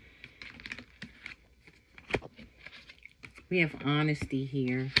 We have honesty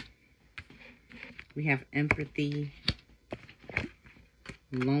here. We have empathy,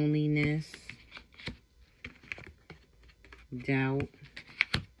 loneliness, doubt,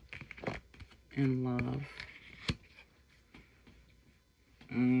 and love.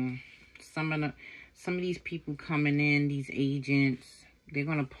 Some of these people coming in, these agents, they're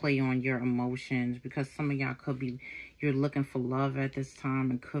going to play on your emotions because some of y'all could be, you're looking for love at this time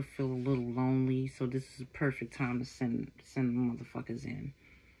and could feel a little lonely. So this is a perfect time to send the motherfuckers in.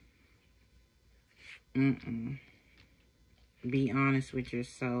 Be honest with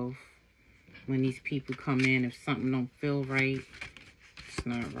yourself. When these people come in, if something don't feel right, it's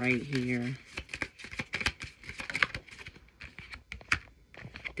not right here.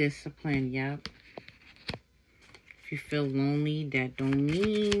 Discipline, yep. If you feel lonely, that don't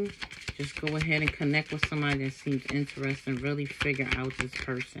mean just go ahead and connect with somebody that seems interesting. Really figure out this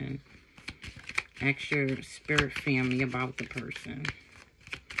person. Ask your spirit family about the person.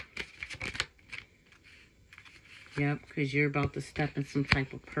 Yep, because you're about to step in some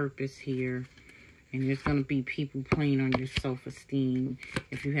type of purpose here. And there's going to be people playing on your self-esteem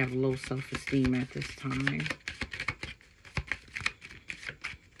if you have low self-esteem at this time.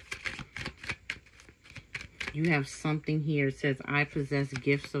 You have something here. It says, I possess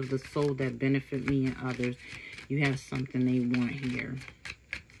gifts of the soul that benefit me and others. You have something they want here.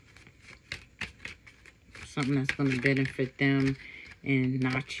 Something that's going to benefit them and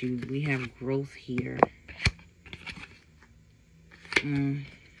not you. We have growth here.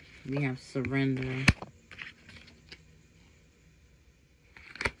 We have surrender.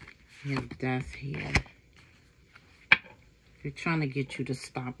 We have death here. They're trying to get you to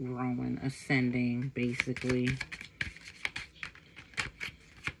stop growing, ascending, basically.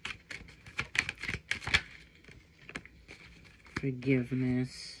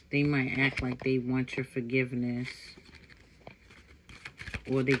 Forgiveness. They might act like they want your forgiveness.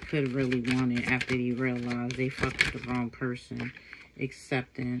 Or they could really want it after they realize they fucked with the wrong person.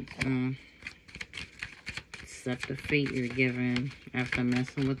 Acceptance. Accept the fate you're given after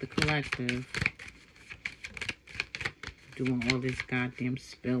messing with the collective. Doing all this goddamn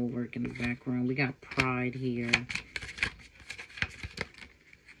spell work in the background. We got pride here.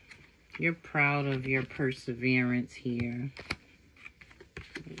 You're proud of your perseverance here.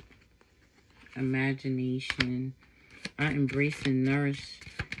 Imagination. I embrace and nourish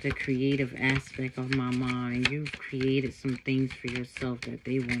the creative aspect of my mind. You've created some things for yourself that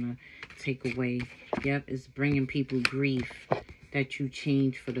they want to take away. Yep, it's bringing people grief that you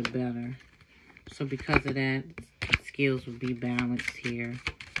change for the better. So because of that, skills will be balanced here.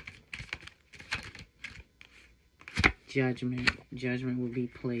 Judgment. Judgment will be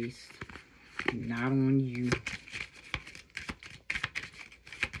placed. Not on you.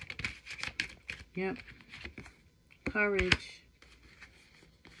 Yep. Courage.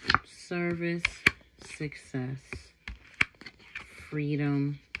 Service. Success.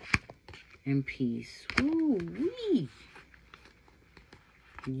 Freedom. And peace. Ooh-wee.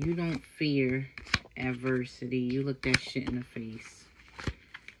 You don't fear adversity. You look that shit in the face.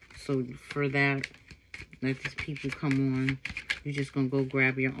 So for that, let these people come on. You're just going to go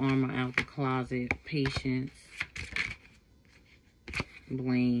grab your armor out the closet. Patience.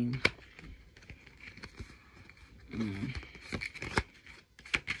 Blame. I'm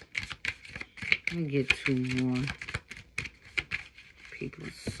going to get 2 more. People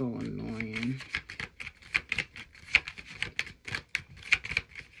are so annoying.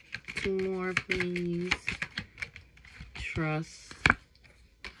 2 more, please. Trust.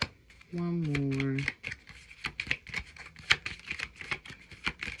 1 more.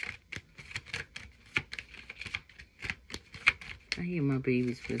 I hear my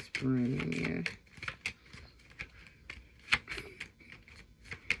babies whispering in here.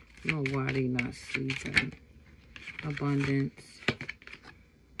 know why they not sleeping. Abundance.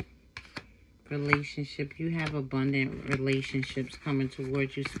 Relationship. You have abundant relationships coming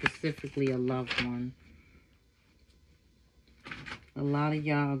towards you, specifically a loved one. A lot of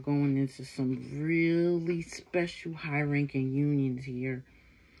y'all are going into some really special high-ranking unions here.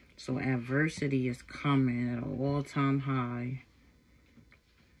 So adversity is coming at an all-time high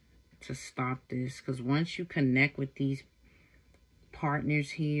to stop this. Because once you connect with these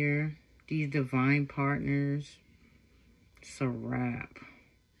partners here, these divine partners, it's a wrap.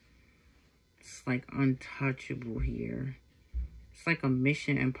 It's like untouchable here. It's like a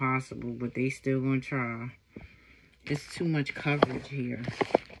mission impossible, but they still gonna try. It's too much coverage here.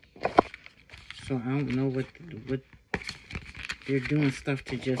 So I don't know what they're doing stuff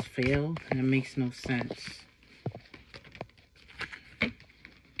to just fail. And it makes no sense.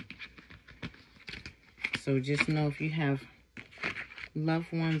 So just know if you have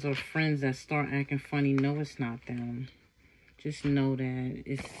loved ones or friends that start acting funny, no, it's not them. Just know that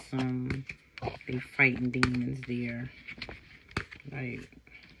it's they fighting demons there. Like,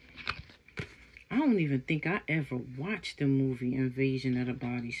 I don't even think I ever watched the movie Invasion of the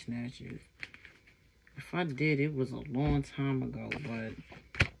Body Snatchers. If I did, it was a long time ago, but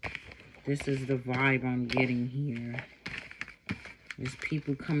this is the vibe I'm getting here. There's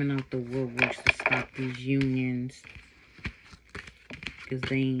people coming out the woodworks to stop these unions. Because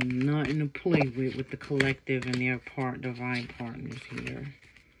they ain't nothing to play with the collective and their divine partners here.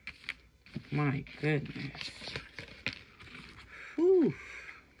 My goodness. Whew.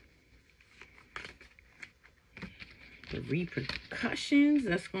 The repercussions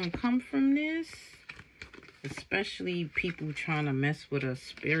that's going to come from this. Especially people trying to mess with a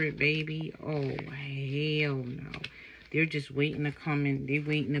spirit baby. Oh, hell no. They're just waiting to come in. They're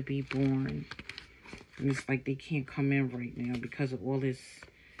waiting to be born. And it's like they can't come in right now because of all this.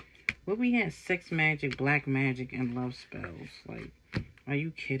 What we had? Sex magic, black magic, and love spells. Like, are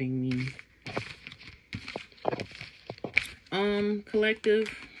you kidding me? Collective.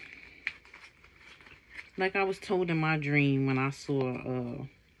 Like I was told in my dream when I saw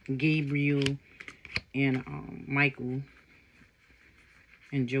Gabriel and Michael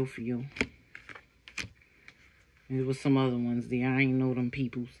and Jophiel. There was some other ones there. I ain't know them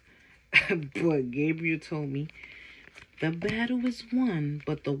peoples. But Gabriel told me, the battle is won,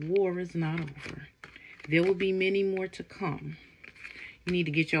 but the war is not over. There will be many more to come. You need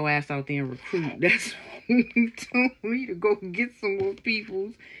to get your ass out there and recruit. That's what he told me, to go get some more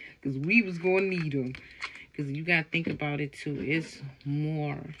peoples, because we was going to need them. Because you got to think about it too. It's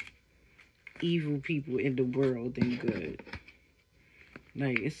more evil people in the world than good.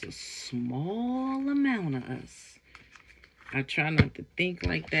 Like, it's a small amount of us. I try not to think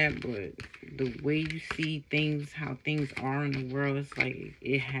like that, but the way you see things, how things are in the world, it's like,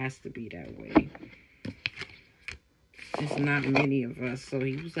 it has to be that way. It's not many of us. So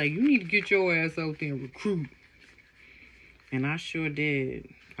he was like, you need to get your ass out there and recruit. And I sure did.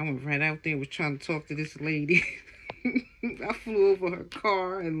 I went right out there, was trying to talk to this lady. I flew over her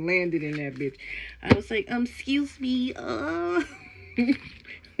car and landed in that bitch. I was like, excuse me, we're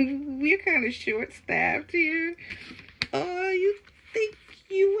kind of short-staffed here. You think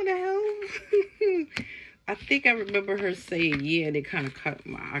you would help? I think I remember her saying, yeah, they kind of cut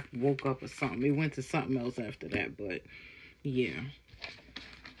I woke up or something. It went to something else after that, but yeah.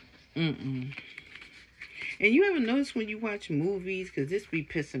 And you ever notice when you watch movies, because this be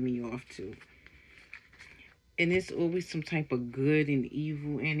pissing me off too, and there's always some type of good and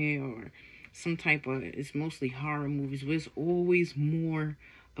evil in it, or some type of, it's mostly horror movies, but it's always more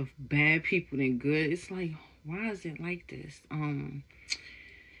of bad people than good. It's like, why is it like this? One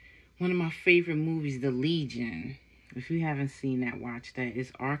of my favorite movies, The Legion. If you haven't seen that, watch that.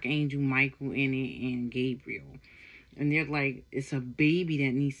 It's Archangel Michael in it and Gabriel. And they're like, it's a baby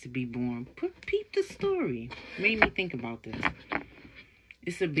that needs to be born. Peep the story. Made me think about this.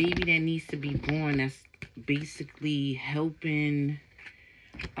 It's a baby that needs to be born that's basically helping,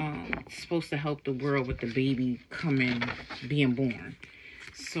 supposed to help the world with the baby being born.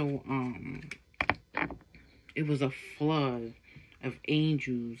 So, it was a flood of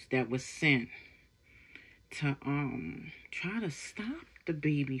angels that was sent to, try to stop the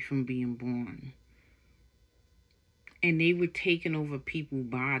baby from being born. And they were taking over people's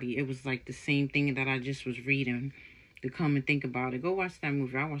body. It was like the same thing that I just was reading. To come and think about it. Go watch that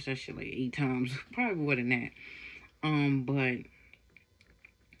movie. I watched that shit like 8 times. Probably more than that. But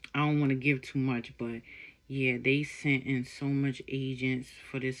I don't want to give too much. But yeah, they sent in so much agents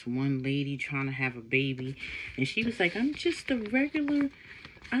for this one lady trying to have a baby. And she was like, I'm just a regular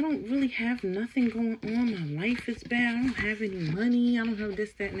I don't really have nothing going on. My life is bad. I don't have any money. I don't have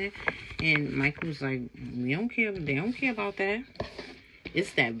this, that, and that. And Michael was like, we don't care. They don't care about that.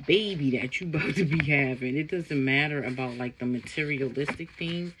 It's that baby that you about to be having. It doesn't matter about like the materialistic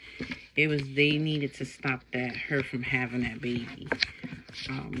things. It was they needed to stop her from having that baby.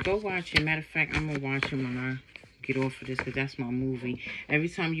 Go watch it. Matter of fact, I'm gonna watch it when I get off of this because that's my movie. Every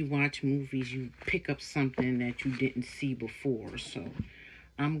time you watch movies, you pick up something that you didn't see before. So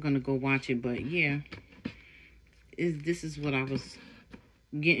I'm gonna go watch it. But yeah, this is what I was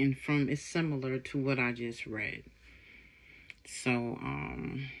getting from. It's similar to what I just read. So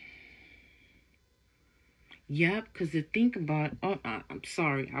yep. Because to think about, I'm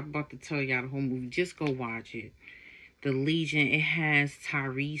sorry, I'm about to tell y'all the whole movie. Just go watch it. The Legion. It has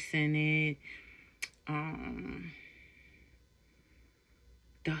Tyrese in it.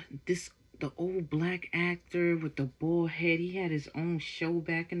 The old black actor with the bald head. He had his own show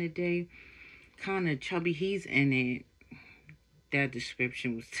back in the day. Kind of chubby. He's in it. That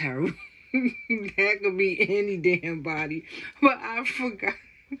description was terrible. That could be any damn body. But I forgot.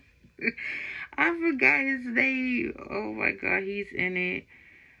 I forgot his name. Oh my God, he's in it.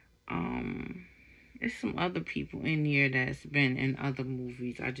 There's some other people in here that's been in other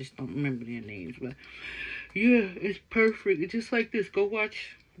movies. I just don't remember their names. But yeah, it's perfect. It's just like this. Go watch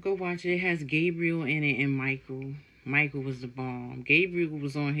it. It has Gabriel in it and Michael. Michael was the bomb. Gabriel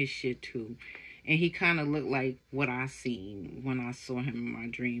was on his shit too. And he kind of looked like what I seen when I saw him in my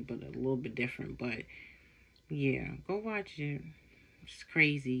dream, but a little bit different. But yeah, go watch it. It's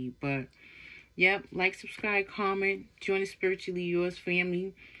crazy. But yep, like, subscribe, comment, join the Spiritually Yours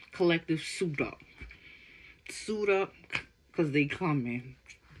family. Collective suit up. Suit up, because they coming.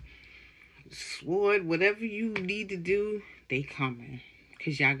 Sword, whatever you need to do, they coming.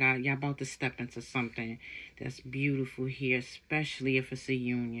 Because y'all about to step into something that's beautiful here, especially if it's a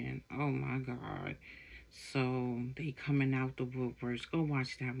union. Oh my God. So they coming out the woodworks. Go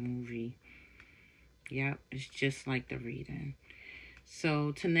watch that movie. Yep, it's just like the reading.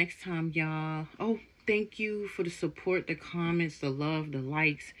 So till next time, y'all. Oh, thank you for the support, the comments, the love, the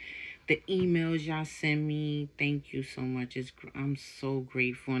likes, the emails y'all send me. Thank you so much. I'm so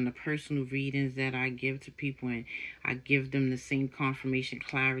grateful. And the personal readings that I give to people, and I give them the same confirmation,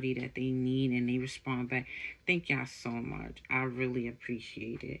 clarity that they need, and they respond back. Thank y'all so much. I really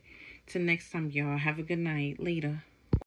appreciate it. Till next time, y'all. Have a good night. Later.